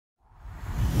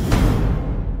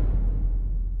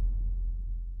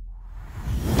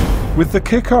With the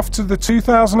kick-off to the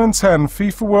 2010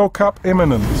 FIFA World Cup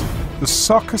imminent, the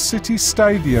Soccer City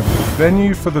Stadium,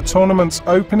 venue for the tournament's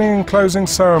opening and closing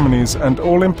ceremonies and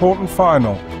all-important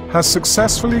final, has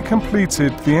successfully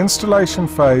completed the installation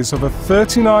phase of a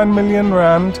 39 million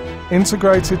rand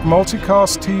integrated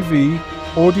multicast TV,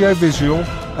 audio-visual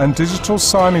and digital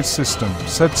signage system,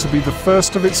 said to be the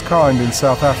first of its kind in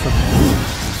South Africa.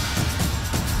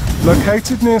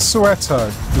 Located near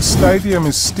Soweto, the stadium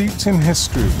is steeped in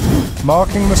history,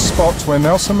 marking the spot where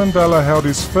Nelson Mandela held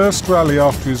his first rally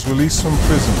after his release from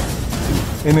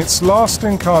prison. In its last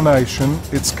incarnation,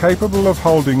 it's capable of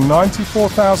holding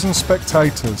 94,000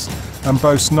 spectators and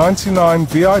boasts 99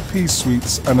 VIP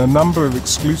suites and a number of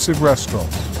exclusive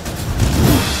restaurants.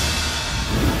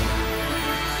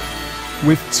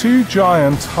 With two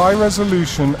giant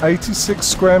high-resolution 86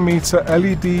 square meter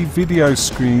LED video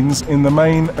screens in the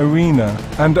main arena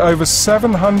and over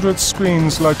 700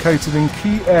 screens located in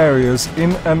key areas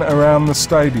in and around the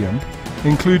stadium,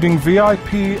 including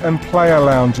VIP and player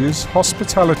lounges,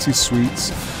 hospitality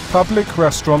suites, public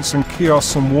restaurants and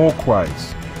kiosks and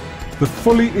walkways. The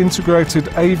fully integrated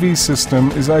AV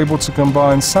system is able to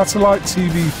combine satellite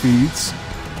TV feeds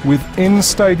with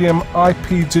in-stadium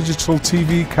IP digital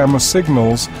TV camera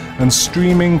signals and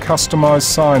streaming customized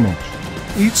signage.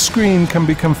 Each screen can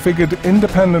be configured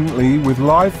independently with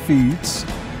live feeds,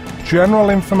 general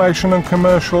information and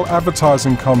commercial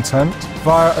advertising content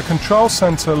via a control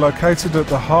center located at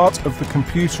the heart of the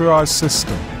computerized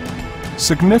system.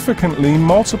 Significantly,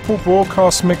 multiple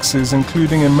broadcast mixes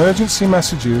including emergency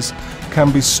messages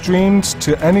can be streamed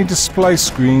to any display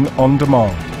screen on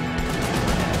demand.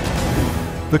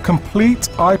 The complete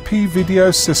IP video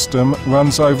system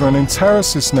runs over an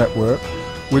Enterasys network,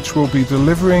 which will be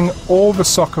delivering all the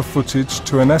soccer footage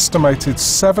to an estimated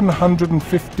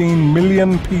 715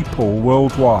 million people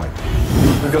worldwide.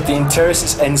 We've got the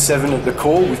Enterasys N7 at the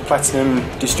core with platinum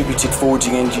distributed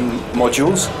forwarding engine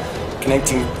modules,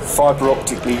 connecting fibre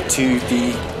optically to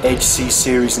the Edge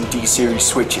C-Series and D-Series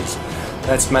switches.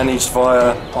 That's managed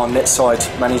via our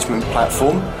NetSide management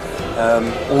platform.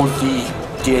 All the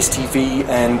DSTV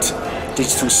and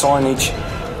digital signage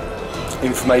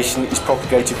information is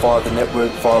propagated via the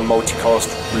network via multicast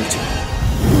routing.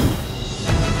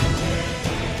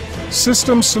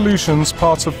 System Solutions,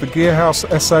 part of the Gearhouse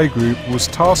SA Group, was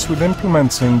tasked with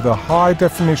implementing the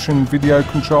high-definition video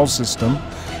control system,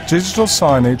 digital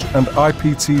signage and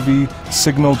IPTV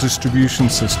signal distribution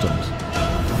systems.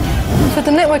 For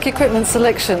the network equipment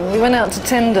selection, we went out to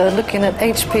tender looking at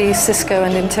HP, Cisco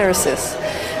and Enterasys.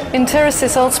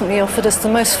 Enterasys ultimately offered us the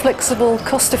most flexible,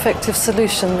 cost-effective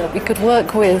solution that we could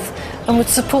work with and would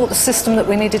support the system that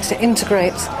we needed to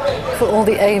integrate for all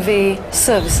the AV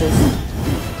services.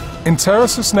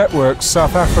 Enterasys Networks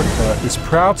South Africa is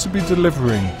proud to be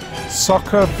delivering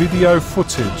soccer video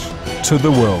footage to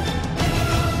the world.